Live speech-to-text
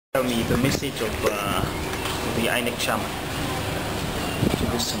Tell me the message of the INEC Chairman to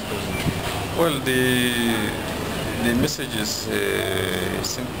this symposium. Well, the message is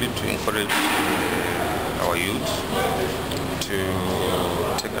simply to encourage our youth to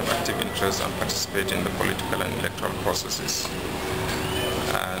take an active interest and participate in the political and electoral processes,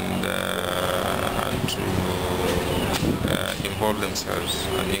 and to involve themselves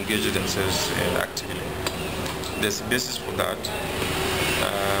and engage themselves actively. There's a basis for that.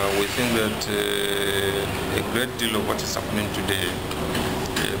 We think that a great deal of what is happening today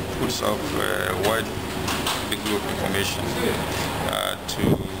puts up a wide degree of information to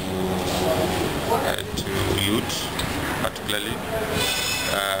youth, particularly.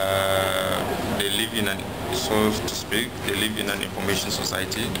 They live in so to speak, they live in an information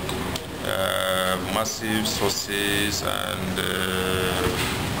society, massive sources and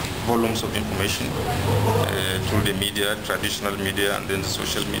volumes of information through the media, traditional media, and then the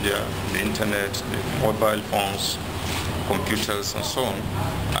social media, the internet, the mobile phones, computers, and so on.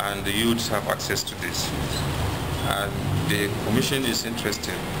 And the youths have access to this. And the Commission is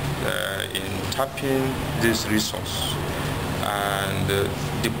interested in tapping this resource and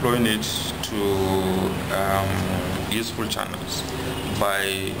deploying it to useful channels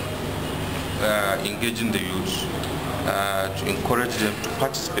by engaging the youth, to encourage them to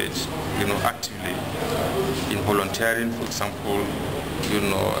participate, actively in volunteering, for example,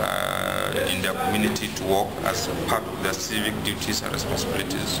 in their community to work as a part of their civic duties and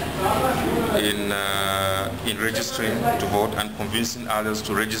responsibilities, in registering to vote and convincing others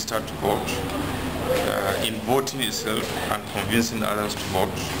to register to vote, in voting itself and convincing others to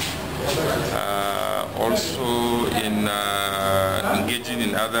vote. Also in engaging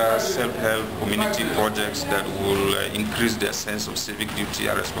in other self-help community projects that will increase their sense of civic duty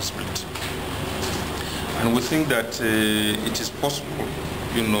and responsibility. And we think that it is possible,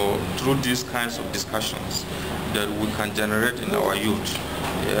 through these kinds of discussions, that we can generate in our youth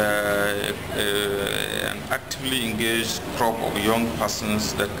an actively engaged crop of young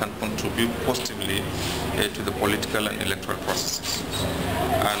persons that can contribute positively to the political and electoral processes.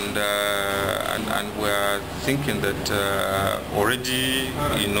 And we are thinking that already,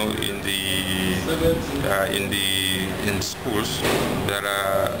 in schools, there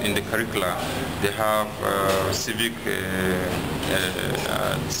are in the curricula they have civic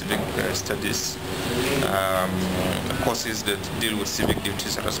studies courses that deal with civic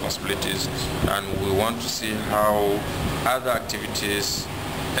duties and responsibilities, and we want to see how other activities,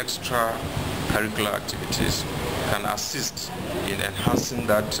 extra curricular activities, can assist in enhancing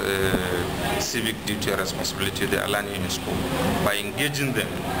that civic duty and responsibility they are learning in school by engaging them,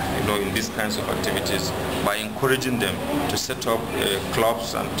 in these kinds of activities, by encouraging them to set up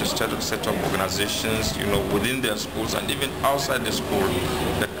clubs and to set up organizations, within their schools and even outside the school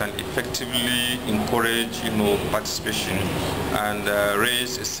that can effectively encourage, participation and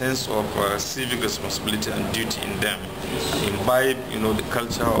raise a sense of civic responsibility and duty in them, imbibe, the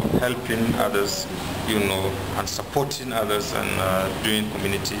culture of helping others, and supporting others and doing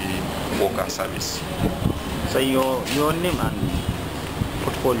community work and service. So your name and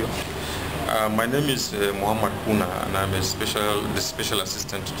portfolio? My name is Muhammad Kuna, and I'm the special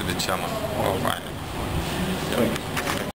assistant to the chairman of INEC.